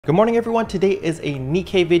Good morning everyone, today is a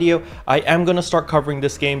Nikke video. I am going to start covering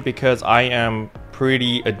this game because I am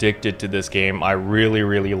pretty addicted to this game. I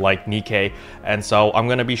really like Nikke, and so I'm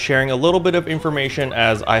going to be sharing a little bit of information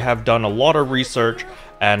as I have done a lot of research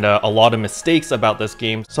and a lot of mistakes about this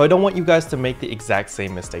game, so I don't want you guys to make the exact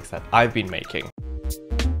same mistakes that I've been making.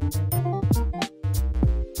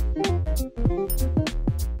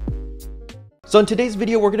 So in today's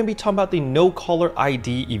video, we're going to be talking about the no caller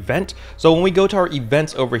ID event. So when we go to our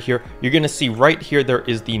events over here, you're going to see right here, there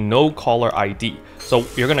is the no caller ID. So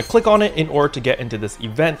you're going to click on it in order to get into this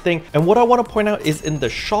event thing. And what I want to point out is in the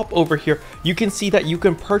shop over here, you can see that you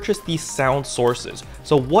can purchase these sound sources.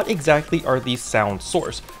 So what exactly are these sound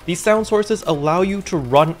sources? These sound sources allow you to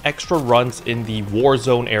run extra runs in the war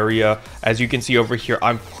zone area. As you can see over here,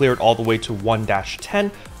 I'm cleared all the way to 1-10.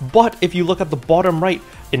 But if you look at the bottom right,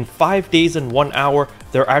 in 5 days and 1 hour,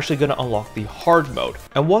 they're actually going to unlock the hard mode.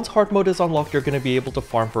 And once hard mode is unlocked, you're going to be able to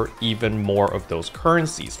farm for even more of those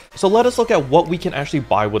currencies. So let us look at what we can actually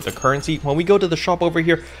buy with the currency. When we go to the shop over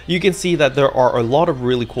here, you can see that there are a lot of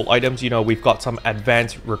really cool items. You know, we've got some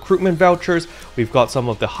advanced recruitment vouchers, we've got some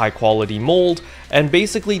of the high quality mold, and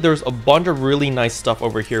basically there's a bunch of really nice stuff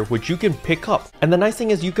over here which you can pick up. And the nice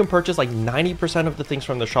thing is you can purchase like 90% of the things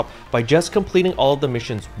from the shop by just completing all of the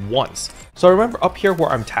missions once. So remember up here where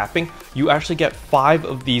I'm tapping, you actually get 5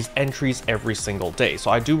 of these entries every single day. So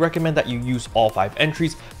I do recommend that you use all 5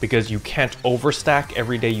 entries because you can't overstack.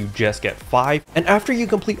 Every day you just get 5. And after you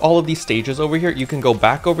complete all of these stages over here, you can go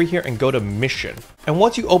back over here and go to mission. And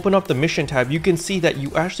once you open up the mission tab, you can see that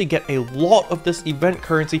you actually get a lot of this event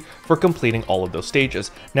currency for completing all of those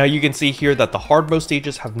stages. Now you can see here that the hard mode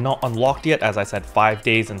stages have not unlocked yet. As I said, 5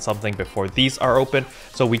 days and something before these are open.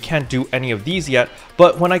 So we can't do any of these yet.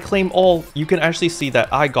 But when I claim all, you can actually see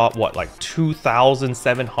that I got what, like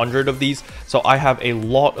 2,700 of these. So I have a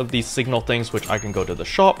lot of these signal things which I can go to the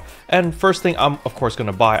shop. And first thing I'm of course going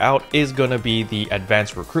to buy out is going to be the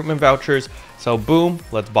advanced recruitment vouchers. So boom,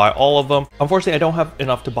 let's buy all of them. Unfortunately, I don't have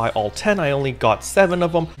enough to buy all 10. I only got 7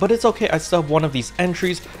 of them, but it's okay. I still have one of these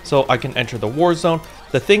entries, so I can enter the war zone.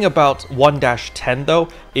 The thing about 1-10 though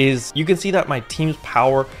is you can see that my team's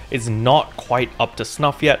power is not quite up to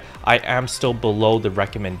snuff yet. I am still below the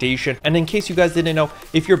recommendation. And in case you guys didn't know,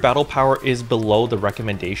 if your battle power is below the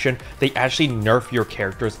recommendation, they actually nerf your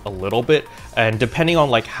characters a little bit. And depending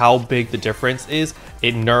on like how big the difference is,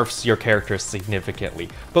 it nerfs your characters significantly.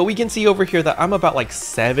 But we can see over here that I'm about like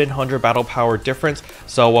 700 battle power difference.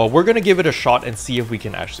 So we're going to give it a shot and see if we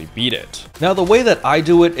can actually beat it. Now, the way that I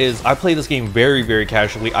do it is I play this game very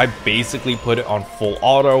casually. I basically put it on full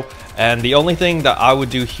auto. And the only thing that I would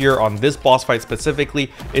do here on this boss fight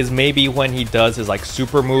specifically is maybe when he does his like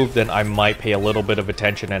super move, then I might pay a little bit of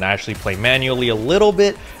attention and actually play manually a little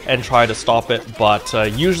bit and try to stop it. But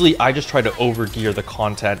usually I just try to overgear the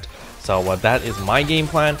content. So that is my game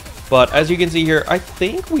plan. But as you can see here, I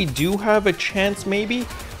think we do have a chance maybe.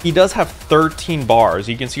 He does have 13 bars.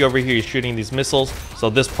 You can see over here he's shooting these missiles. So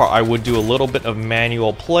this part I would do a little bit of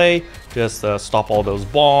manual play. Just stop all those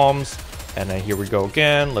bombs. And then here we go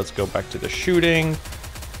again. Let's go back to the shooting.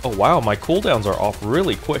 Oh wow, my cooldowns are off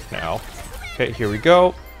really quick now. Okay, here we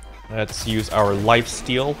go. Let's use our life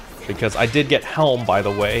steal because I did get Helm, by the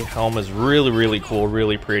way. Helm is really cool,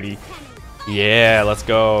 really pretty. Yeah, let's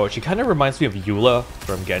go. She kind of reminds me of Eula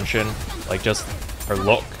from Genshin, like just her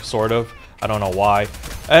look, sort of. I don't know why.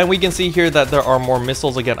 And we can see here that there are more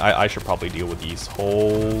missiles again. I should probably deal with these.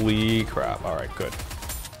 Holy crap. All right, good.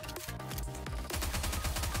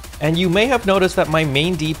 And you may have noticed that my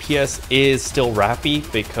main DPS is still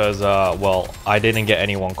Rappy because, well, I didn't get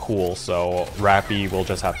anyone cool, so Rappy will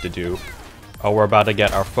just have to do. Oh, we're about to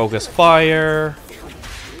get our focus fire.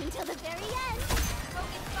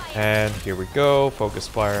 And here we go, focus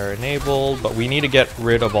fire enabled, but we need to get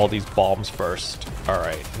rid of all these bombs first. All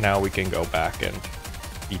right, now we can go back and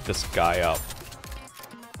beat this guy up.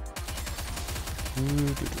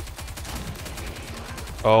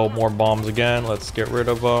 Oh, more bombs again. Let's get rid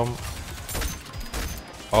of them.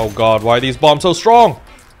 Oh god, why are these bombs so strong?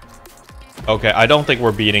 Okay, I don't think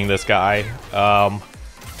we're beating this guy.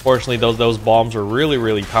 Fortunately, those bombs are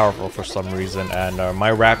really powerful for some reason, and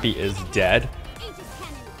my Rappy is dead.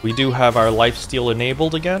 We do have our lifesteal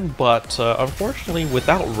enabled again, but unfortunately,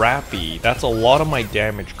 without Rappy, that's a lot of my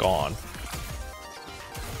damage gone.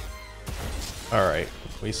 Alright,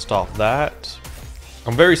 we stop that.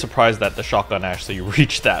 I'm very surprised that the shotgun actually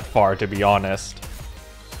reached that far, to be honest.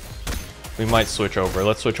 We might switch over.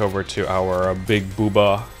 Let's switch over to our big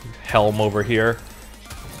booba Helm over here.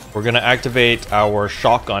 We're going to activate our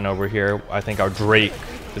shotgun over here. I think our Drake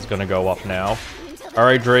is going to go up now.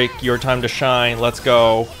 Alright, Drake, your time to shine. Let's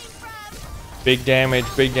go. Big damage,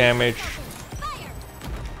 big damage.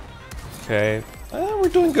 Okay, we're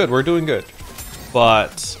doing good, we're doing good.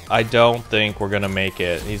 But I don't think we're gonna make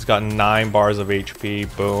it. He's got 9 bars of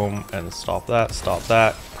HP, boom, and stop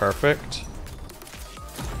that, perfect.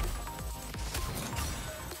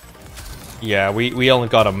 Yeah, we only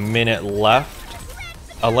got a minute left.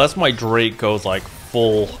 Unless my Drake goes like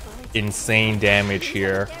full insane damage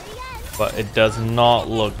here. But it does not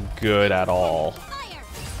look good at all.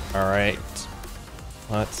 Alright.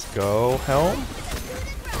 Let's go, Helm.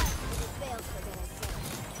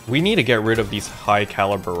 We need to get rid of these high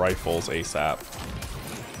caliber rifles ASAP.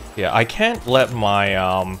 Yeah, I can't let my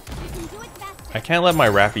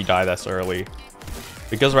Rappy die this early.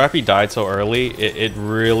 Because Rappy died so early, it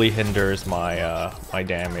really hinders my my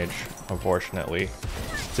damage, unfortunately.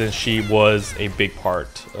 Since she was a big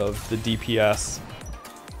part of the DPS.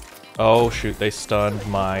 Oh shoot, they stunned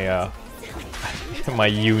my my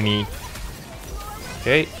uni.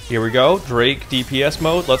 Okay, here we go. Drake DPS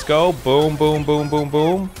mode. Let's go. Boom, boom, boom, boom,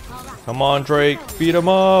 boom. Come on, Drake. Beat him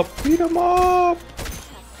up. Beat him up.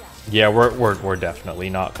 Yeah, we're definitely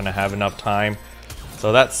not gonna have enough time.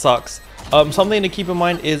 So that sucks. Something to keep in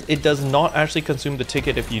mind is it does not actually consume the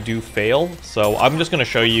ticket if you do fail. So I'm just gonna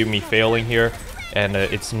show you me failing here, and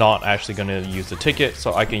it's not actually gonna use the ticket,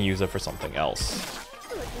 so I can use it for something else.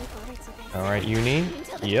 All right, uni.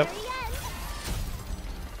 Yep.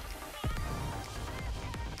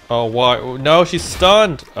 Oh, what? No, she's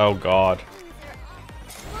stunned! Oh, God.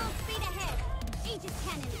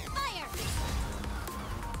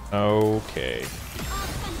 Okay.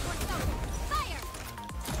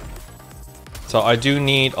 So I do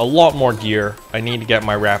need a lot more gear. I need to get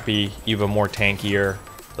my Rappy even more tankier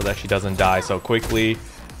so that she doesn't die so quickly.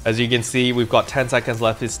 As you can see, we've got 10 seconds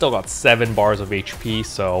left. It's still got 7 bars of HP,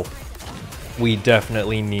 so we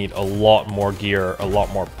definitely need a lot more gear, a lot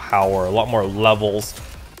more power, a lot more levels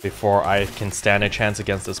before I can stand a chance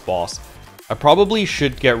against this boss. I probably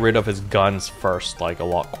should get rid of his guns first, like a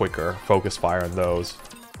lot quicker, focus fire on those.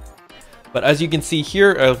 But as you can see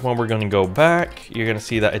here, when we're going to go back, you're going to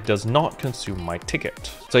see that it does not consume my ticket.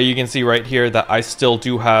 So you can see right here that I still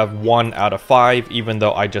do have 1 out of 5, even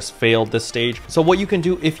though I just failed this stage. So what you can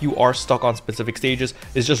do if you are stuck on specific stages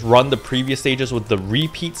is just run the previous stages with the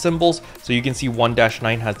repeat symbols. So you can see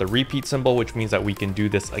 1-9 has the repeat symbol, which means that we can do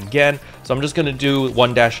this again. So I'm just going to do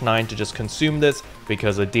 1-9 to just consume this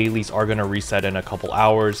because the dailies are going to reset in a couple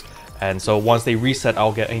hours. And so once they reset,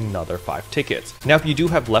 I'll get another 5 tickets. Now, if you do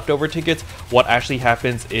have leftover tickets, what actually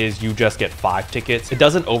happens is you just get 5 tickets. It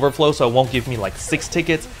doesn't overflow, so it won't give me like 6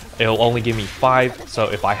 tickets. It'll only give me 5. So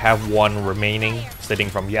if I have 1 remaining sitting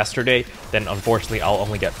from yesterday, then unfortunately I'll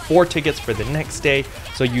only get 4 tickets for the next day.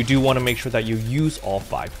 So you do want to make sure that you use all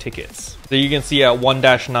 5 tickets. So you can see at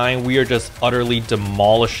 1-9, we are just utterly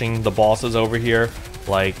demolishing the bosses over here.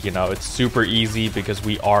 Like, you know, it's super easy because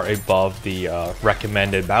we are above the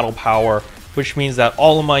recommended battle power, which means that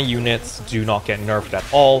all of my units do not get nerfed at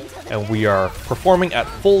all, and we are performing at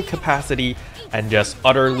full capacity and just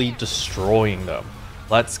utterly destroying them.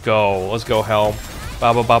 Let's go Helm.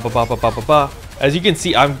 Ba ba ba ba ba ba ba ba ba. As you can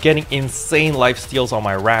see, I'm getting insane life steals on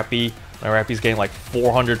my Rappy. My Rappy's getting like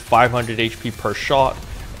 400, 500 HP per shot,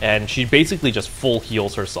 and she basically just full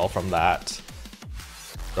heals herself from that.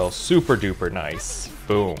 So super duper nice.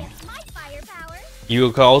 Boom. You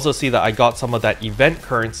can also see that I got some of that event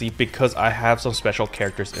currency because I have some special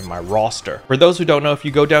characters in my roster. For those who don't know, if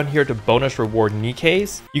you go down here to bonus reward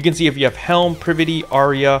Nikkes, you can see if you have Helm, Privity,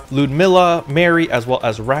 Arya, Ludmilla, Mary, as well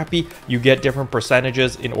as Rappy, you get different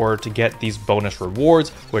percentages in order to get these bonus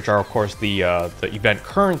rewards, which are of course the event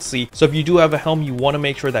currency. So if you do have a Helm, you want to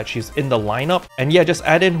make sure that she's in the lineup. And yeah, just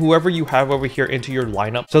add in whoever you have over here into your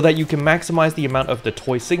lineup so that you can maximize the amount of the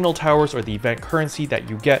toy signal towers or the event currency that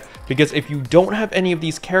you get. Because if you don't have any of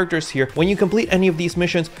these characters here, when you complete any of these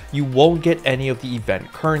missions, you won't get any of the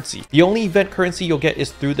event currency. The only event currency you'll get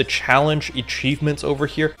is through the challenge achievements over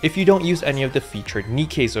here if you don't use any of the featured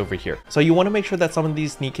Nikkes over here. So you want to make sure that some of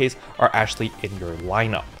these Nikkes are actually in your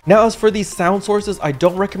lineup. Now, as for these sound sources, I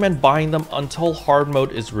don't recommend buying them until hard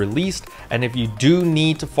mode is released, and if you do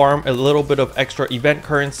need to farm a little bit of extra event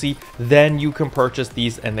currency, then you can purchase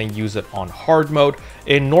these and then use it on hard mode.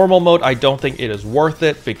 In normal mode, I don't think it is worth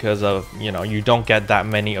it because of, you know, you don't get that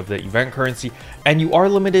many of the event currency, and you are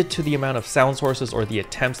limited to the amount of sound sources or the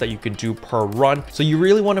attempts that you can do per run. So you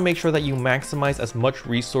really want to make sure that you maximize as much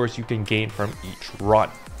resource you can gain from each run.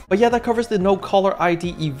 But yeah, that covers the no caller ID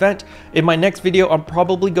event. In my next video, I'm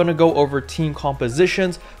probably going to go over team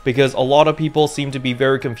compositions because a lot of people seem to be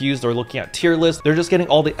very confused. They're looking at tier lists. They're just getting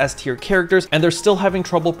all the S tier characters and they're still having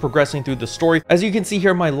trouble progressing through the story. As you can see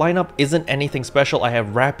here, my lineup isn't anything special. I have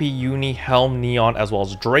Rappy, Uni, Helm, Neon, as well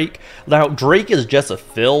as Drake. Now, Drake is just a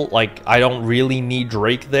fill. Like, I don't really need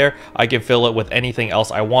Drake there. I can fill it with anything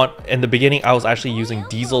else I want. In the beginning, I was actually using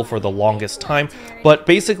Diesel for the longest time, but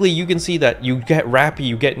basically you can see that you get Rappy,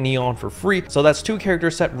 you get Neon for free. So that's 2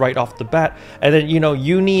 characters set right off the bat. And then, you know,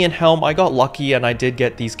 Uni and Helm, I got lucky and I did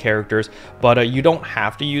get these characters, but you don't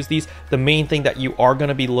have to use these. The main thing that you are going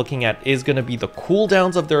to be looking at is going to be the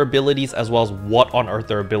cooldowns of their abilities, as well as what on earth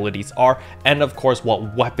their abilities are, and of course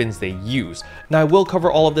what weapons they use. Now I will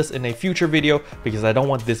cover all of this in a future video because I don't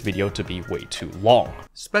want this video to be way too long.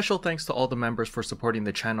 Special thanks to all the members for supporting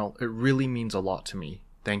the channel. It really means a lot to me.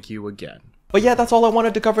 Thank you again. But yeah, that's all I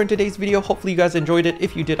wanted to cover in today's video. Hopefully you guys enjoyed it.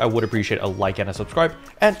 If you did, I would appreciate a like and a subscribe,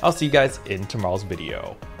 and I'll see you guys in tomorrow's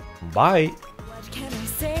video. Bye! What can I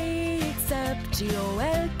say except you're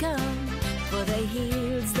welcome for the here